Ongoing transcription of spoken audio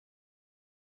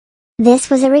This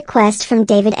was a request from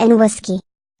David and Whiskey.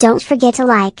 Don't forget to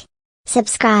like,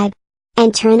 subscribe,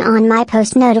 and turn on my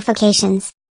post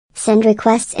notifications. Send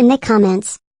requests in the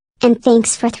comments. And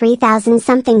thanks for 3,000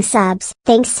 something subs.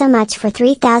 Thanks so much for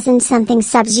 3,000 something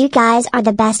subs. You guys are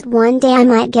the best. One day I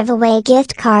might give away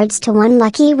gift cards to one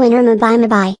lucky winner.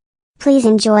 Bye. Please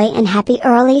enjoy and happy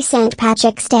early St.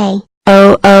 Patrick's Day.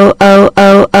 Oh oh oh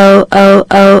oh oh oh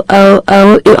oh oh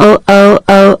oh oh oh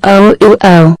oh oh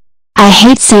oh. I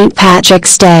hate St.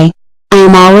 Patrick's Day. I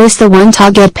am always the one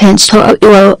to get pinched. Oh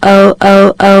oh oh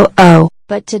oh oh oh.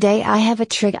 But today I have a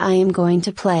trick I am going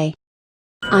to play.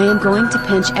 I am going to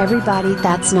pinch everybody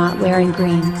that's not wearing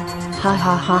green. Ha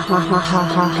ha ha ha ha ha ha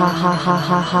ha ha ha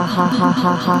ha ha ha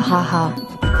ha ha ha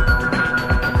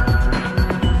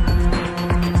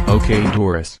ha. Okay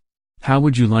Doris. How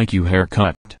would you like your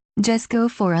haircut? Just go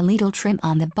for a little trim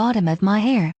on the bottom of my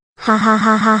hair. Ha ha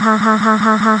ha ha ha ha ha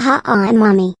ha ha ha. Oh,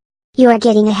 mommy. You are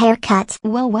getting a haircut.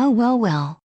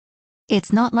 Well.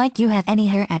 It's not like you have any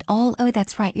hair at all. Oh,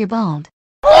 that's right, you're bald.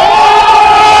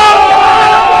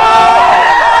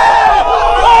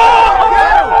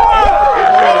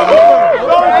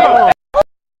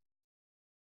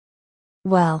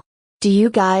 Well, do you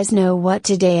guys know what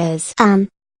today is? Oh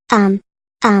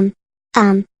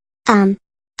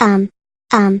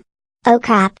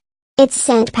crap. It's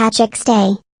St. Patrick's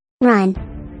Day. Run.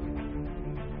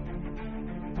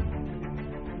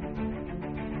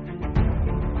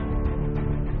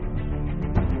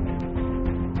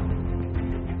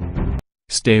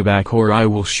 Stay back or I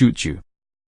will shoot you.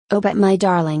 Oh but my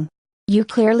darling. You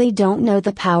clearly don't know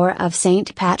the power of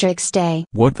St. Patrick's Day.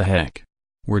 What the heck?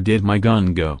 Where did my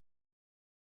gun go?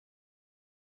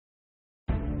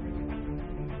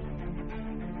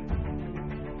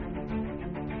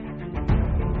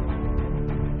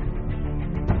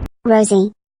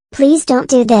 Rosie. Please don't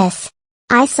do this.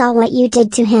 I saw what you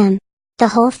did to him. The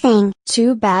whole thing.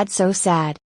 Too bad, so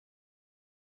sad.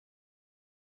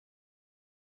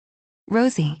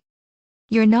 Rosie.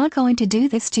 You're not going to do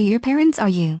this to your parents, are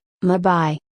you?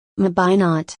 Bye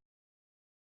not.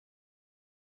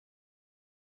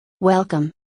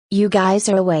 Welcome. You guys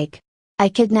are awake. I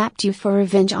kidnapped you for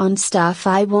revenge on stuff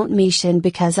I won't mention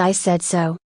because I said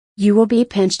so. You will be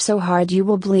pinched so hard you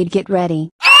will bleed. Get ready.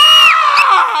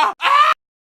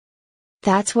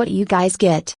 That's what you guys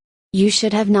get. You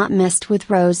should have not messed with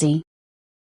Rosie.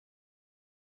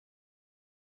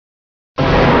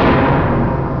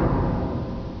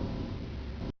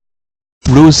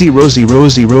 Rosie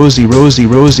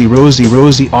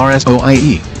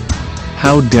RSOIE.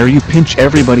 How dare you pinch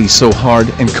everybody so hard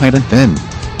and kinda thin?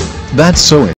 That's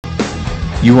so it.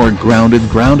 You are grounded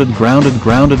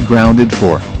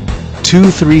for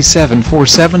 2, 3, 7, 4,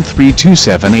 7, 3, 2,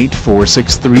 7, 8, 2, 3, 7, 4,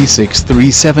 6, 7,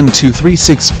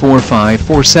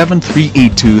 3,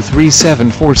 8,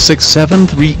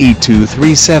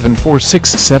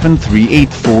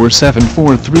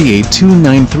 2,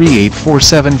 9, 3, 8, 4,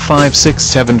 7, 5, 6,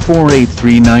 7, 4, 8,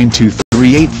 3, 9, 2,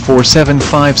 3, 8, 4, 7,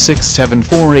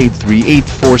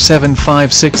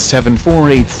 5, 6, 7, 4,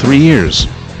 8, 3 years.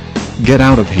 Get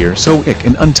out of here so it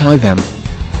can untie them.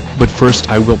 But first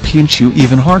I will pinch you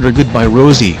even harder. Goodbye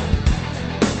Rosie.